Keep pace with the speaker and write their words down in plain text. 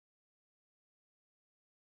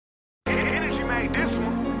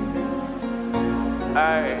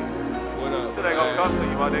Hey. What up? It ain't gonna come to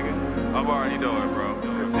you, my nigga. I'm already doing, bro.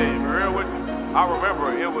 Yeah, you be real with me. I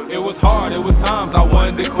remember it was hard, it was times I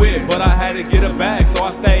wanted to quit, but I had to get a bag, so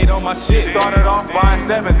I stayed on my shit. Started off buying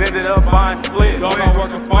sevens, ended up buying splits. Dog on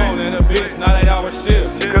working phone and a bitch, not 8-hour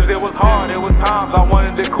shifts. Cause it was hard, it was times I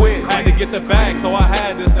wanted to quit. Had to get the bag, so I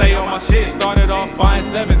had to stay on my shit. Started off buying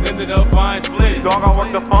sevens, ended up buying splits. Dog on work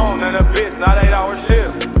the phone and a bitch, not 8-hour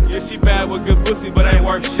shifts. Yeah, she bad with good pussy, but ain't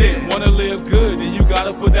worth shit. Wanna live good, then you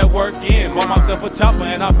gotta put that work in. Bought myself a chopper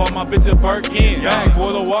and I bought my bitch a Birkin. Bag,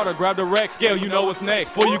 boil the water, grab the rack, scale, you know what's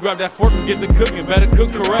next. Before you grab that fork and get the cooking, better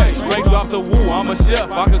cook correct. Straight drop the woo, I'm a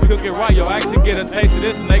chef, I can cook it right. Yo, actually get a taste of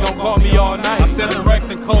this and they gon' call me all night. I sell the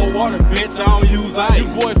racks in cold water, bitch, I don't use ice.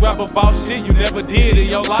 You boys rap about shit you never did in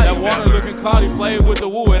your life. That water looking cloudy, play with the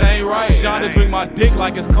woo, it ain't right. Trying to drink my dick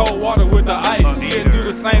like it's cold water with the ice. Shouldn't do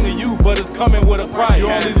the same to you, but it's coming with a price.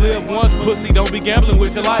 You only live once, pussy, don't be gambling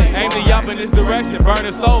with your life. Aim to yop in this direction, burn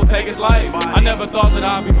his soul, take his life. I never thought that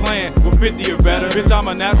I'd be playing with 50 or better. Bitch, I'm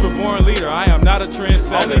a natural born leader, I am not a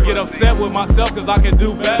trendsetter. Only get upset with myself cause I can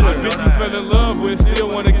do better. Bitch, you fell in love with, still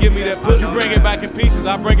wanna give me that pussy. You bring it back in pieces,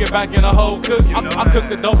 I bring it back in a whole cookie. I cook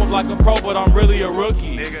the dope up like a pro, but I'm really a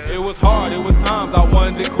rookie. It was hard, it was times I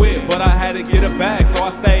wanted to quit, but I had to get a bag, so I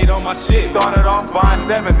stayed on my shit. Started off buying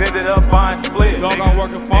sevens, ended up buying splits. Dog on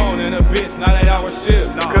working phone and a bitch, not 8-hour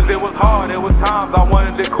shifts. Cause it was hard, it was times I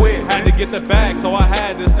wanted to quit. Had to get the bag, so I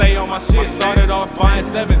had to stay on my shit. Started off buying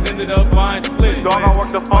sevens, ended up buying splits. Dog on work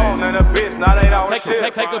the phone and a bitch, not 8-hour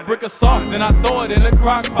shifts. Take a brick of salt, then I throw it in the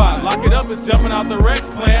crock pot. Lock it up, it's jumping out the Rex,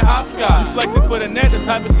 playing hopscotch. You flexing for the net, the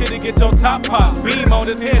type of shit to get your top pop. Beam on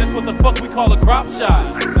his head, that's what the fuck we call a crop shot.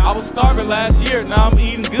 I was starving last year, now I'm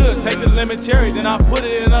eating good. Take the lemon cherry, then I put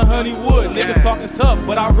it in a honey wood. Niggas talking tough,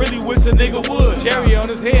 but I really wish a nigga would. Cherry on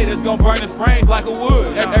his head, it's gonna burn his brains like a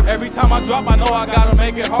wood. Every time I drop, I know I gotta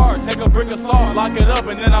make it hard. Take a brick of salt, lock it up,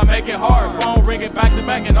 and then I make it hard. Phone ringing back to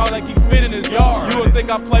back, and all that keep spinning is yard. You would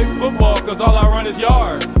think I play football, cause all I run is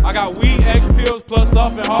yards. I got weed, X pills, plus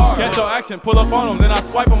soft and hard. Catch your action, pull up on them, then I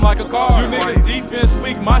swipe them like a card. You niggas defense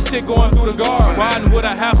weak, my shit going through the guard. Riding with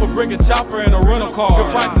a half a brick of chopper and a rental car.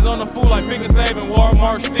 Good prices on the food like Big and Save and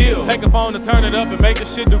Walmart still. Take a phone to turn it up and make the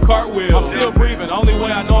shit do cartwheels. I'm still breathing, only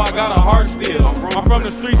way I know I got a heart still. I'm from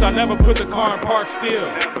the streets, I never put the car in park still.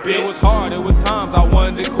 It was hard, it was times I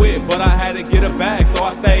wanted to quit, but I had to get a bag, so I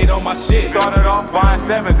stayed on my shit. Started off buying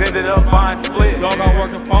sevens, ended up buying splits. Dog on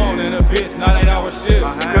working phone and a bitch, not 8-hour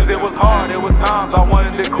shifts. Cause it was hard, it was times I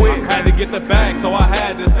wanted to quit. Had to get the bag, so I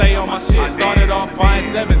had to stay on my shit. Started off buying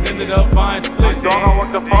sevens, ended up buying splits. Dog on work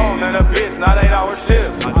the phone and a bitch, not 8-hour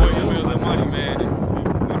shifts. Money, man.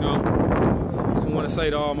 You know, just want to say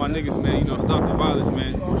to all my niggas, man, you know, stop the violence,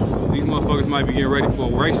 man. These motherfuckers might be getting ready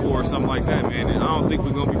for a race war or something like that, man. And I don't think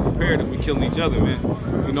we're gonna be prepared if we killing each other, man.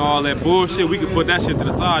 You know, all that bullshit, we can put that shit to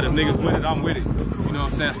the side. If niggas with it, I'm with it. You know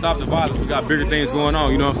what I'm saying? Stop the violence. We got bigger things going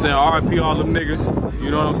on. You know what I'm saying? RIP all them niggas.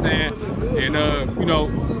 You know what I'm saying? And you know,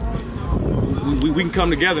 we can come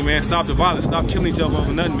together, man. Stop the violence. Stop killing each other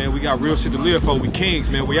over nothing, man. We got real shit to live for. We kings,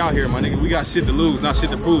 man. We out here, my nigga. We got shit to lose, not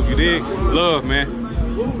shit to prove. You dig? Love, man.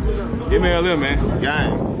 Give me a little, man.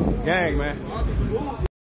 Gang. Gang, man.